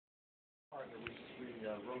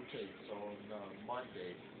rotates on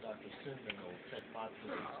Monday. Dr. Sinman will take my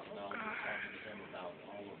place, and I'll be talking to him about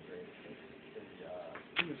all of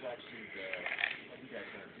he was actually you guys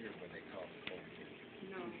weren't here when they called the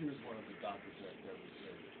COVID. No. He was one of the doctors that was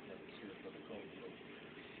here for the COVID.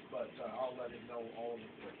 But I'll let him know all of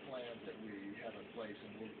the plans that we have in place,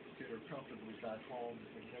 and we'll get her comfortably back home.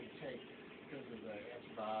 It may take, because of the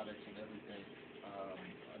antibiotics and everything,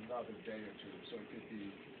 another day or two. So it could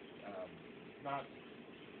be not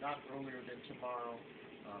earlier than tomorrow,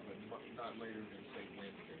 but not later than, say,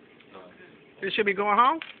 Wednesday. You should be going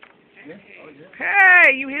home? Yeah. Oh, yeah.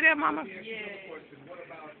 Hey, you hear that, Mama? Yeah. What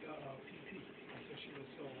about PT? Since she was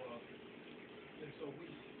so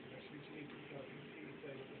weak, she needs to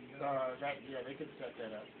they could set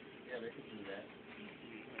that up. Yeah, they could do that.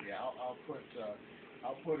 Yeah, I'll put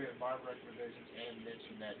in my recommendations and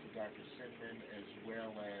mention that to Dr. Sinman, as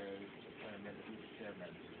well as, I can't remember who the care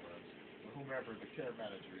manager was, or whomever the care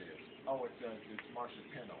manager is. Oh, it's Marsha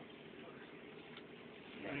Peno.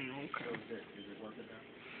 Right. Okay. So is it working now?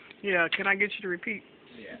 Yeah, can I get you to repeat?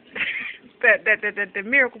 Yeah. the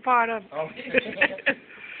miracle part of it. Okay.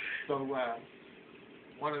 So,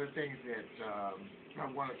 one of the things that I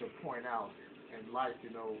wanted to point out in life,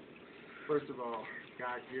 first of all,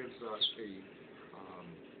 God gives us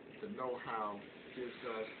the know-how, gives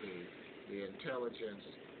us the intelligence,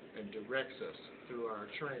 and directs us through our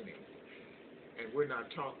training. And we're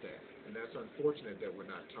not taught that. And that's unfortunate that we're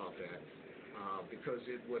not taught that. Because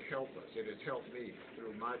it would help us. It has helped me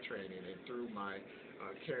through my training and through my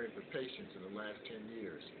caring for patients in the last 10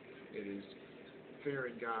 years. It is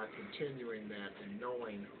fearing God, continuing that, and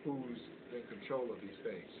knowing who's in control of these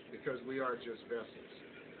things, because we are just vessels.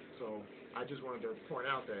 So I just wanted to point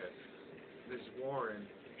out that Ms. Warren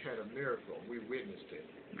had a miracle. We witnessed it.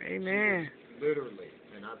 Amen. She was literally,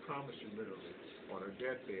 and I promise you literally, on her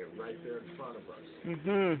deathbed right there in front of us.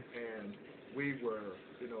 Mm-hmm. And we were,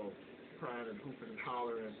 crying and hooping and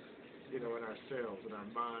hollering, in ourselves, in our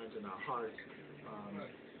minds, in our hearts,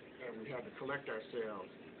 and we had to collect ourselves,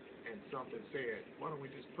 and something said, why don't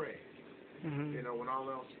we just pray? Mm-hmm. When all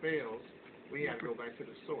else fails, we have to go back to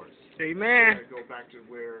the source. Amen. We have to go back to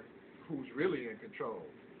who's really in control,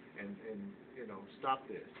 and stop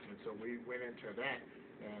this. And so we went into that,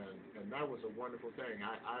 and that was a wonderful thing.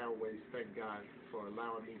 I always thank God for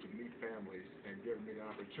allowing me to meet families and giving me the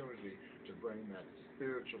opportunity to bring that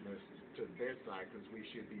spiritualness to the bedside, because we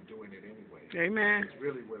should be doing it anyway. Amen. It's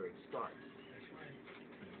really where it starts.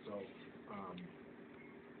 And so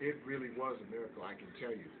it really was a miracle, I can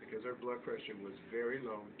tell you, because her blood pressure was very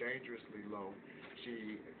low, dangerously low.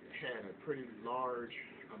 She had a pretty large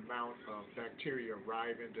amount of bacteria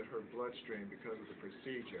arrive into her bloodstream because of the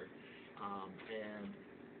procedure, and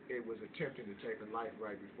it was attempting to take her life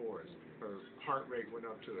right before us. Her heart rate went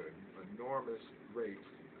up to an enormous rate,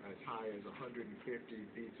 as high as 150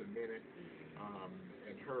 beats a minute,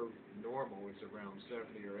 and her normal is around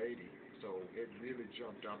 70 or 80, so it really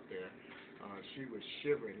jumped up there. She was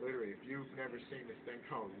shivering, literally. If you've never seen this thing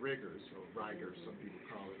called rigors, or rigors, some people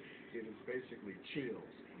call it, it is basically chills,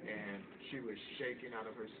 and she was shaking out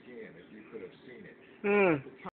of her skin, if you could have seen it. Mm.